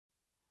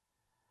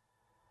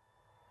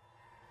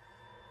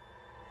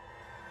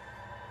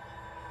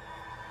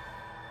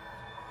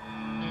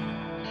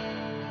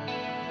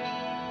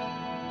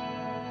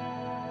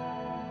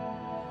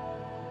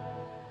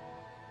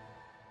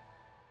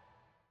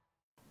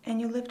And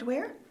you lived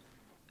where?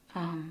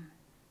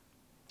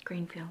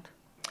 Greenfield.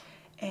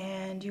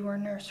 And you were a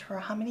nurse for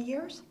how many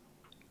years?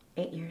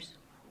 8 years.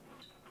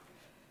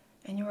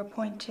 And you were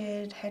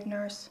appointed head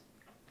nurse?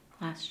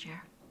 Last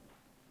year.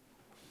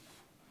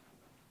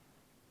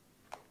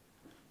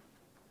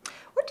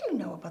 What do you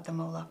know about the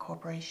Moloch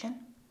Corporation?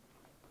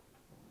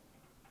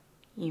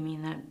 You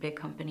mean that big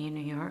company in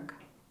New York?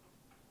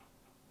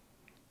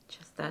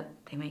 Just that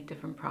they make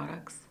different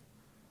products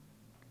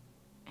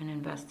and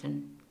invest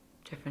in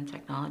different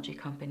technology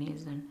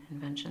companies and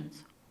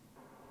inventions.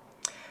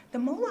 The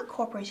Moloch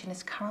Corporation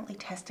is currently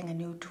testing a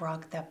new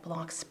drug that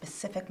blocks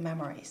specific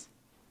memories.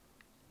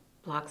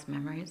 Blocks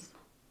memories?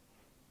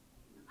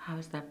 How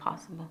is that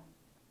possible?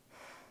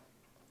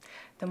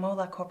 The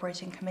Moloch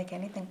Corporation can make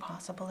anything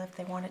possible if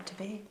they want it to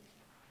be.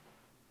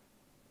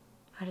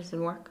 How does it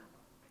work?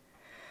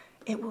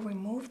 It will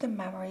remove the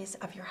memories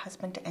of your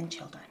husband and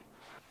children.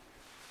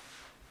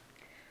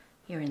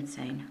 You're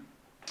insane.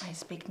 I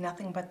speak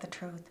nothing but the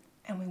truth,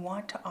 and we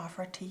want to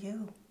offer it to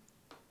you.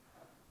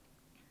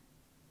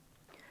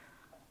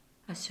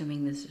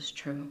 Assuming this is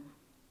true,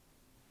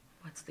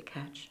 what's the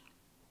catch?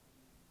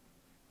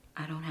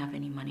 I don't have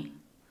any money.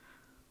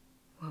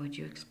 What would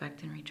you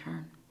expect in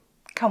return?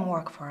 Come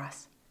work for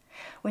us.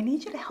 We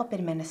need you to help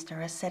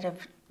administer a set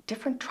of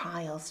different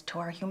trials to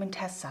our human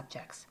test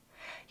subjects.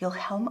 You'll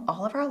helm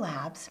all of our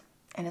labs,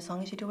 and as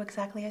long as you do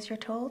exactly as you're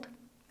told,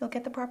 you'll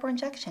get the proper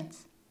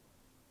injections.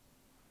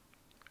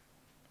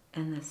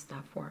 And this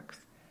stuff works?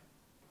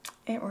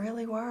 It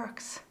really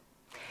works.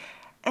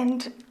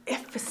 And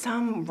if for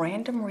some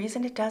random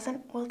reason it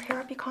doesn't, we'll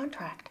tear up your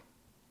contract.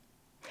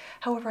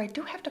 However, I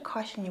do have to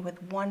caution you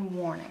with one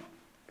warning.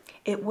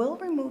 It will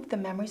remove the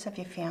memories of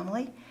your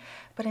family,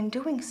 but in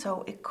doing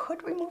so, it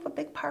could remove a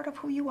big part of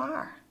who you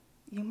are.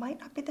 You might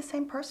not be the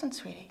same person,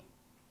 sweetie.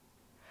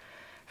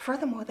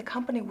 Furthermore, the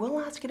company will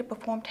ask you to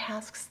perform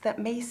tasks that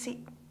may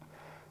seem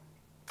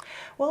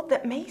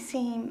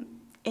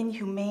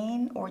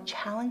inhumane or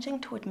challenging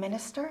to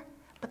administer,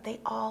 but they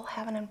all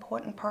have an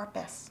important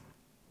purpose.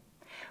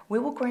 We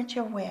will grant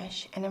your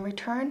wish, and in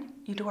return,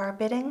 you do our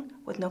bidding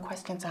with no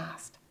questions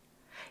asked.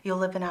 You'll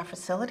live in our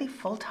facility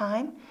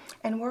full-time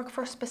and work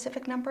for a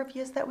specific number of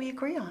years that we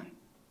agree on.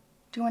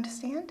 Do you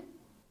understand?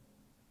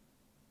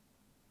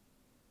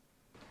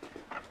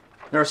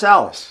 Nurse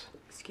Alice.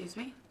 Excuse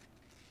me?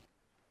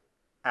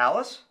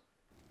 Alice?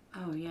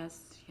 Oh,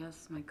 yes,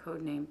 my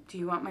code name. Do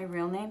you want my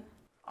real name?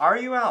 Are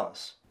you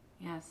Alice?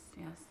 Yes.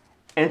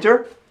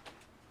 Enter.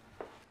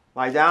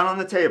 Lie down on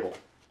the table.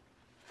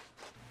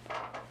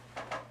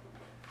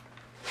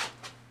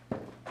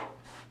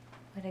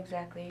 What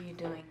exactly are you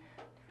doing?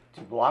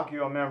 To block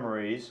your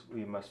memories,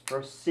 we must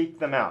first seek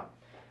them out.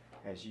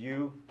 As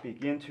you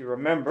begin to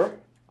remember,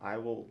 I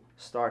will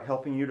start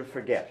helping you to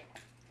forget.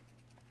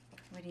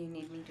 What do you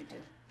need me to do?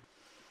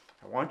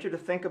 I want you to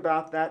think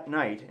about that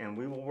night, and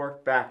we will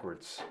work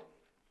backwards.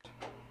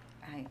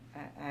 I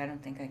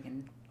don't think I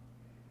can.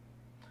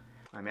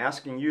 I'm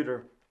asking you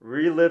to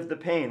relive the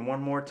pain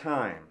one more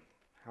time.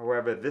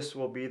 However, this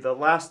will be the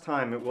last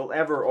time it will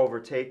ever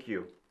overtake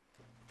you.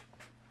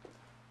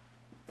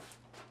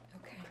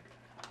 Okay.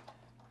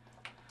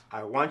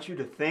 I want you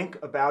to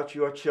think about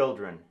your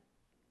children.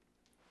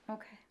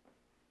 Okay.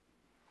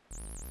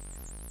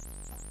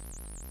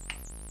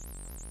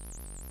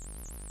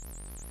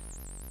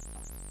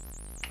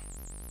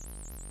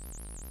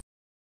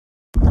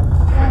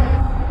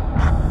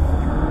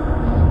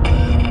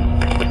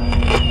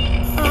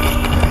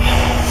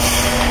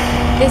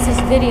 This is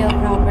video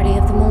property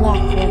of the Moloch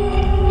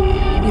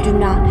Corp. You do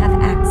not have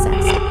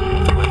access.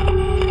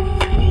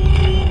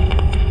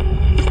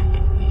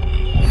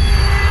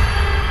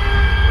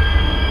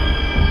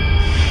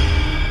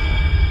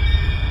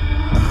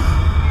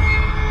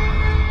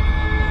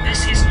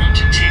 This is not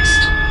a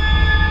test.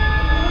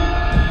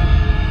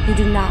 You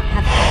do not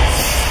have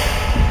access.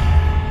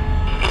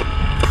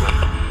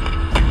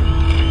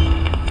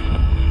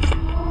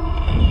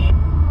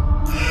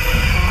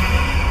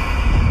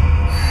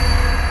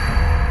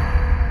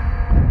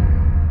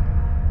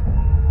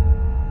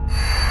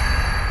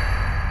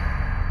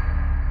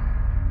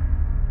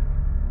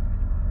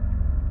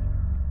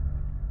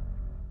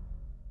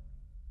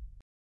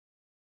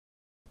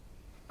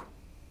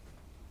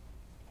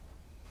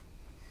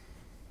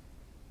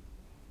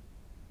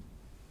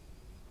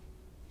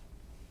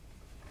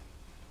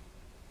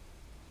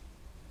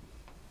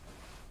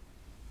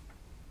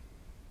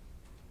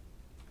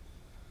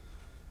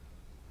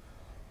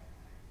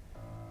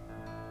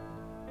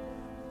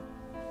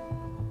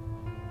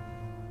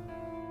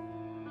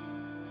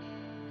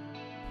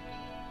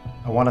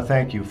 I want to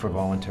thank you for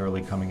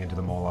voluntarily coming into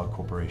the Moloch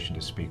Corporation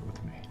to speak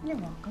with me. You're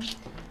welcome.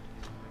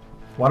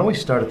 Why don't we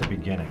start at the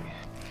beginning?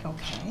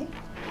 Okay.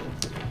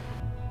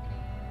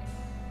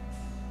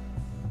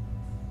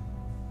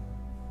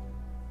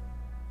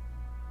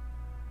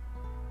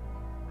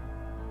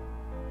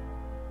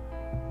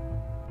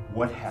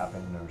 What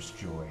happened, Nurse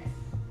Joy?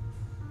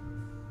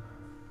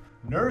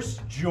 Nurse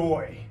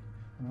Joy,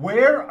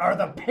 where are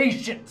the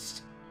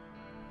patients?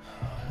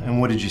 And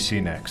what did you see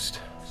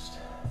next?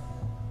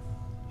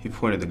 He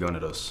pointed the gun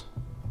at us.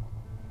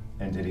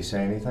 And did he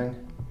say anything?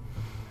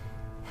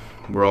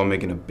 We're all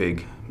making a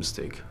big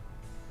mistake.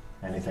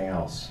 Anything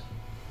else?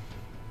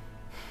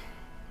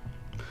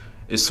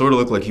 It sort of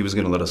looked like he was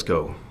gonna let us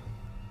go.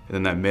 And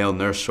then that male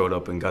nurse showed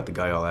up and got the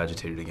guy all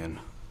agitated again.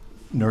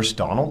 Nurse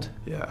Donald?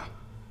 Yeah,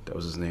 that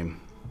was his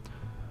name.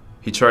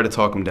 He tried to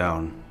talk him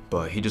down,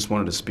 but he just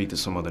wanted to speak to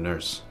some other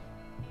nurse.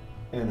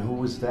 And who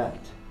was that?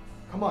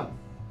 Come on.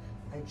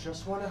 I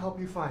just want to help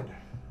you find her.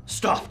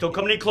 Stop! Don't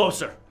come any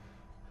closer!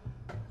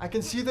 I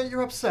can see that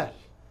you're upset.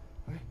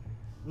 Right?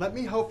 Let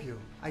me help you.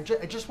 I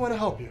just want to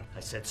help you. I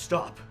said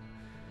stop.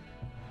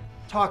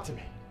 Talk to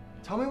me.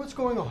 Tell me what's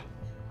going on.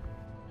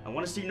 I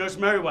want to see Nurse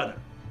Merriweather.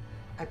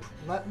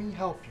 Let me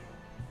help you.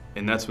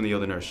 And that's when the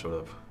other nurse showed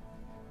up.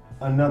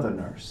 Another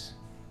nurse.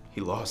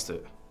 He lost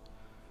it.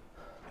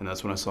 And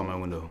that's when I saw my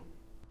window.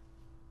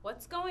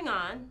 What's going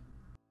on?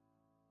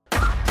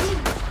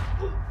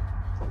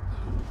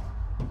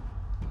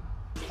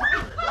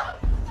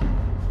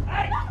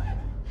 Hey!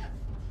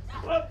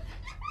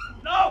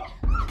 No!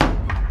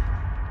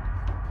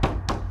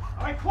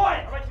 All right,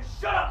 quiet. All right, just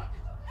shut up.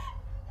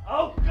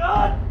 Oh,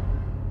 God!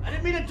 I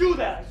didn't mean to do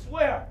that, I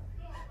swear.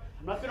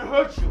 I'm not gonna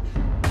hurt you.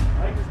 All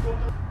right, just go.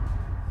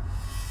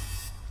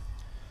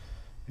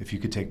 If you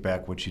could take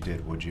back what you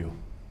did, would you?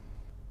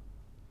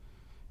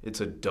 It's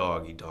a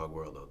dog-eat-dog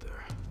world out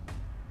there.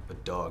 A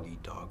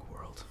dog-eat-dog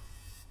world.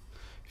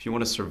 If you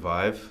want to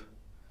survive,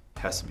 it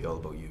has to be all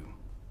about you.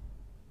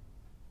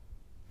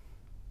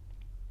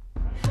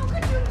 How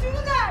could you do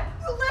that?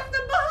 You left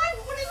them behind!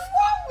 What is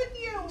wrong with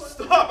you?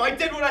 Stop! I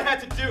did what I had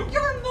to do!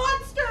 You're a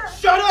monster!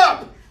 Shut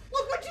up!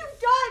 Look what you've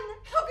done!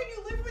 How can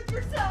you live with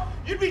yourself?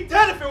 You'd be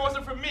dead if it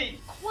wasn't for me!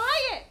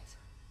 Quiet!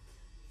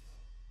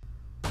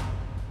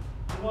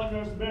 I want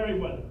Nurse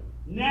Merriweather.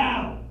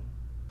 Now!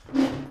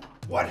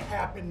 What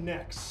happened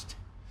next?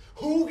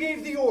 Who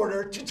gave the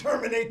order to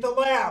terminate the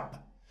lab?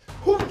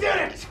 Who did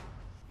it?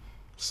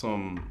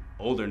 Some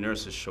older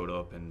nurses showed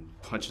up and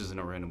punches in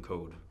a random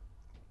code.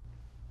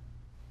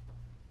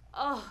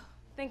 Oh,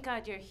 thank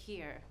God you're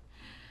here.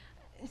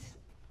 What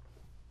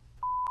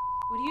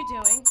are you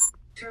doing?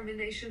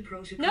 Termination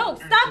protocol. No,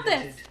 stop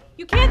this!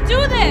 You can't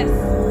do this!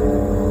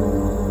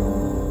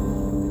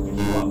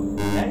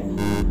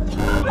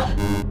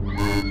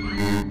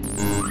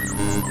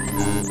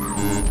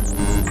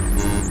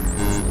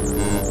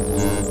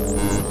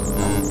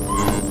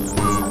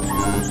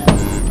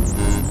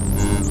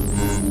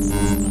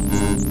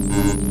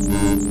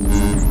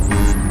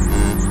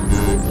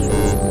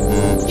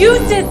 You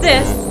did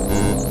this!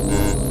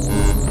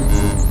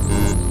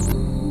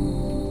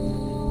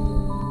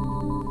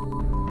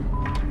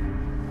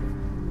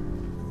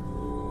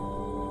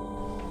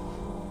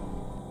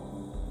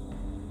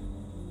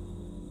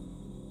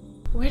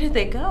 Where did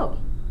they go?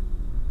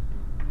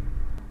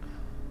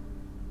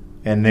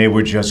 And they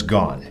were just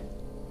gone.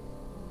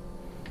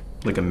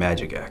 Like a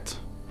magic act.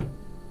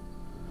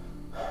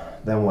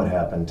 Then what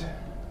happened?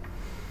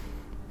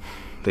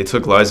 They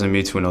took Liza and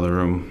me to another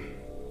room.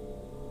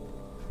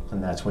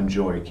 And that's when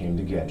Joy came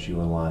to get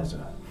you and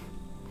Liza.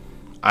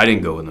 I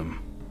didn't go with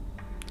them.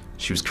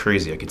 She was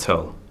crazy, I could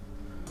tell.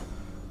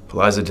 But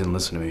Liza didn't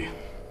listen to me.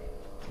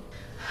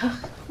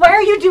 Why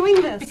are you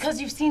doing this?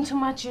 Because you've seen too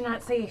much, you're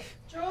not safe.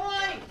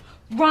 Joy!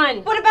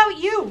 Run! What about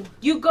you?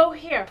 You go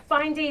here,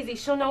 find Daisy,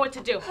 she'll know what to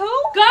do.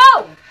 Who?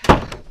 Go!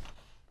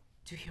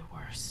 Do your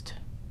worst.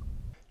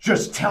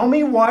 Just tell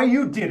me why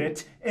you did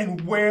it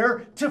and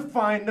where to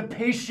find the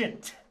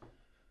patient.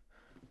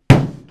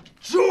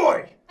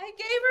 Joy! I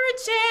gave her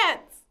a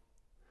chance.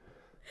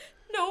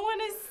 No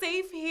one is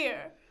safe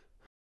here.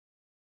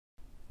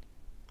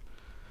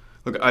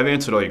 Look, I've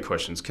answered all your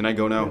questions. Can I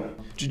go now?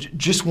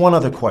 Just one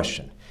other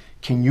question.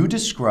 Can you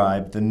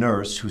describe the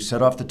nurse who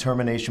set off the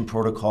termination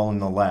protocol in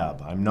the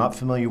lab? I'm not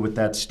familiar with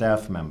that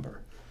staff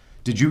member.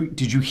 Did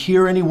you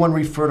hear anyone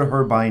refer to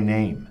her by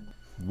name?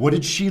 What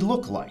did she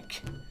look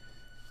like?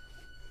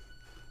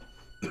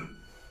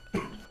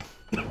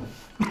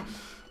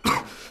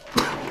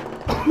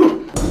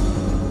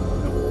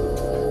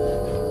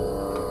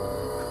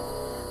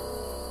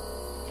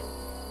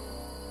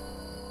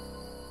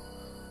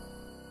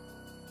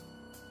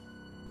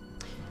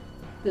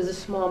 There's a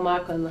small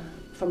mark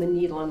from a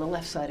needle on the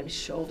left side of his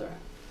shoulder.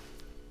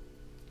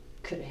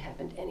 Could have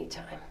happened any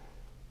time.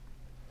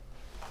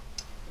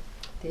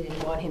 They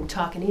didn't want him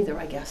talking either,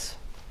 I guess.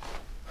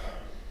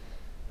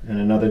 And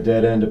another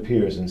dead end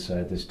appears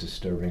inside this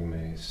disturbing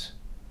maze.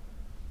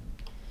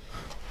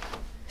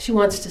 She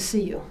wants to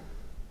see you.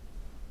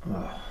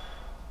 Oh.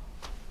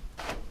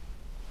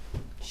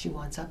 She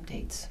wants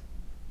updates.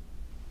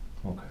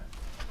 Okay.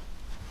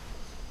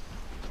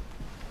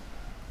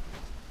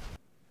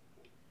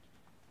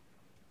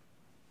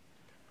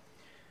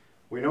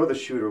 We know the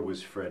shooter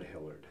was Fred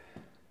Hillard.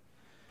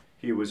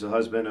 He was the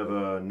husband of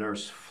a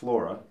nurse,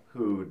 Flora,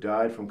 who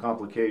died from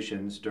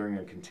complications during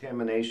a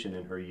contamination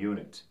in her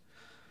unit.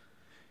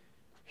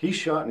 He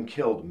shot and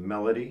killed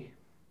Melody,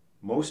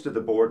 most of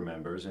the board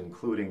members,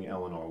 including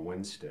Eleanor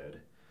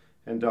Winstead,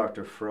 and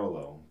Dr.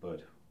 Frollo,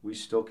 but we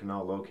still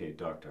cannot locate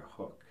Dr.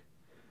 Hook.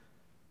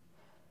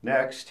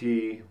 Next,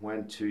 he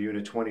went to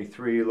Unit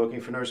 23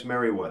 looking for Nurse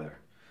Merriweather.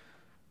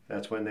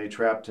 That's when they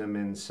trapped him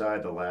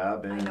inside the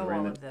lab and I know ran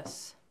all the... of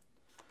this.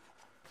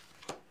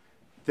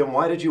 Then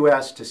why did you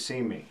ask to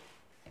see me?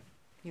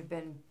 You've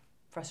been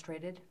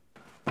frustrated?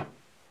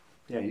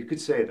 Yeah, you could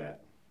say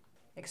that.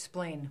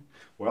 Explain.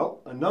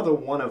 Well, another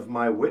one of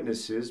my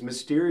witnesses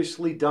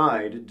mysteriously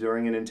died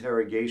during an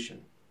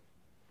interrogation.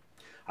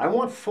 I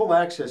want full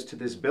access to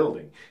this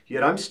building,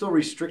 yet I'm still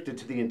restricted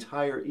to the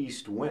entire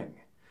East Wing.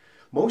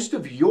 Most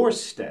of your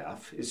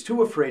staff is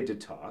too afraid to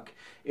talk,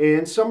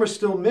 and some are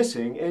still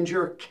missing, and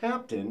your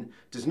captain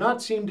does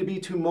not seem to be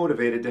too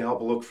motivated to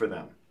help look for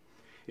them.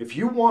 If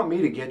you want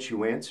me to get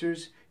you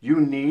answers, you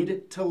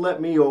need to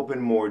let me open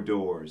more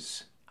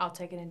doors. I'll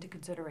take it into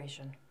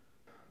consideration.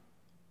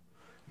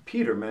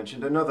 Peter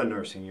mentioned another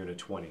nurse in Unit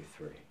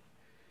 23.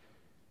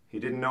 He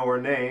didn't know her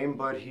name,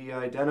 but he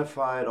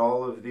identified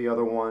all of the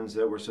other ones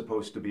that were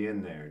supposed to be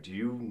in there. Do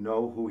you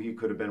know who he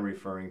could have been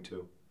referring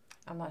to?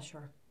 I'm not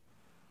sure.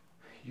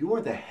 You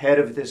are the head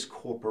of this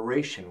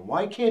corporation.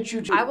 Why can't you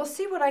just... I will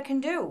see what I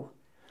can do.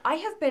 I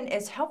have been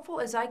as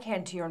helpful as I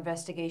can to your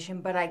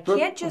investigation, but I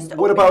can't just...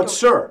 What about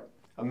Sir?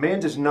 A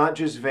man does not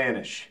just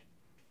vanish.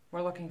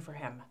 We're looking for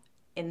him.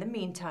 In the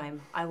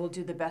meantime, I will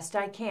do the best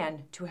I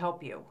can to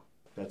help you.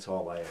 That's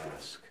all I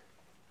ask.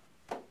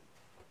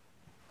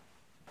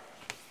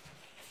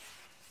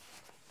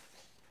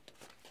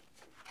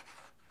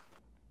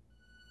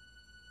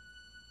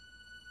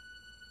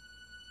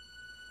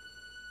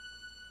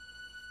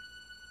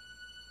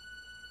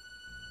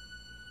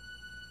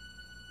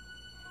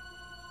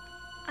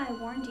 I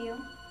warned you.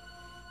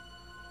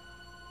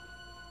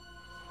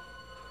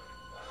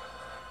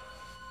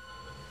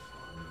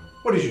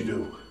 What did you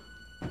do?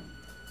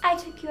 I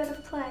took you out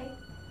of play.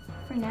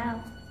 For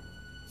now.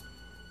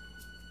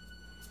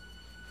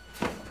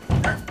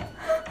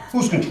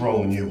 Who's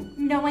controlling you?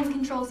 No one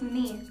controls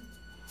me.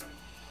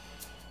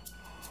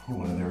 You're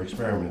one of their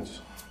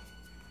experiments.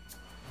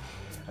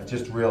 I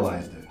just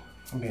realized it.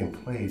 I'm being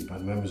played by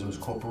the members of this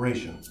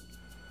corporation.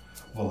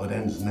 Well, it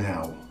ends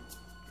now.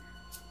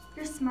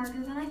 You're smarter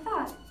than I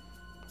thought.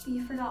 But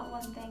you forgot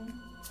one thing.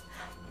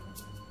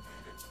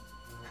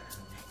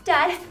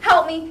 Dad,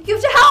 help me! You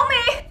have to help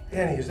me!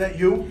 Annie, is that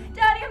you?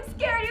 Daddy, I'm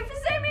scared. You have to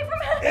save me from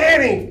him!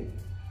 Annie!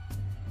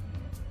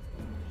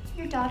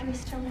 Your daughter is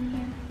still in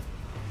here.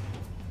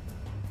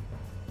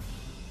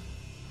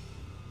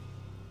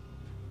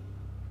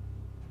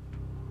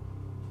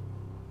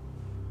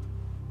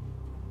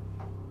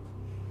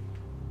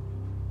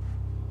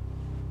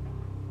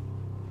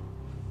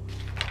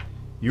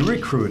 You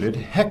recruited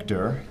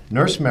Hector,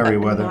 Nurse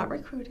Merriweather... Not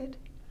recruited.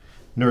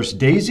 Nurse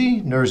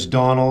Daisy, Nurse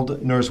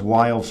Donald, Nurse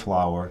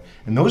Wildflower,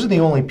 and those are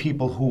the only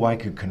people who I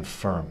could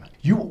confirm.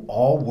 You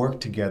all work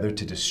together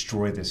to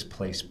destroy this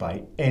place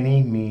by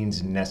any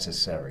means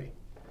necessary.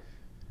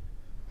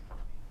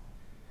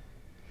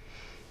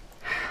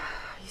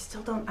 You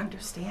still don't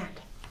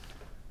understand.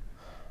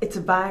 It's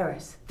a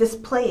virus. This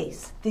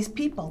place, these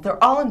people,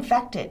 they're all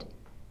infected.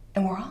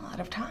 And we're all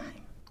out of time.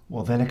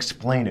 Well, then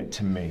explain it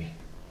to me.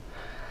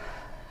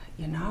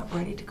 You're not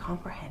ready to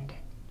comprehend it.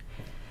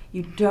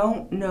 You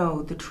don't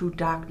know the true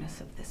darkness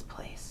of this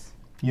place.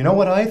 You know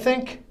what I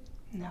think?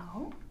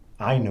 No.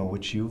 I know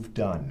what you've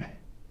done.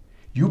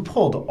 You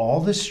pulled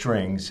all the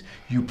strings,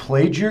 you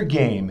played your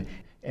game,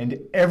 and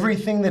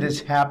everything that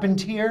has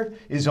happened here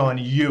is on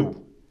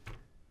you.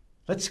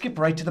 Let's skip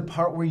right to the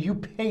part where you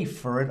pay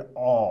for it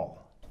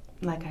all.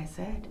 Like I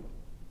said,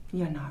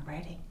 you're not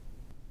ready.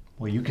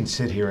 Well, you can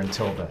sit here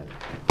until then.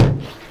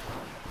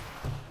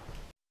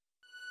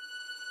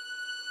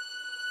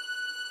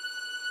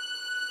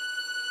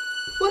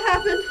 What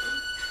happened?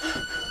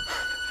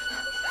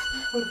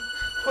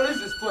 What is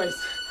this place?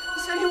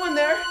 Is anyone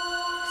there?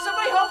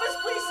 Somebody help us,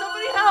 please!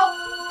 Somebody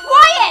help!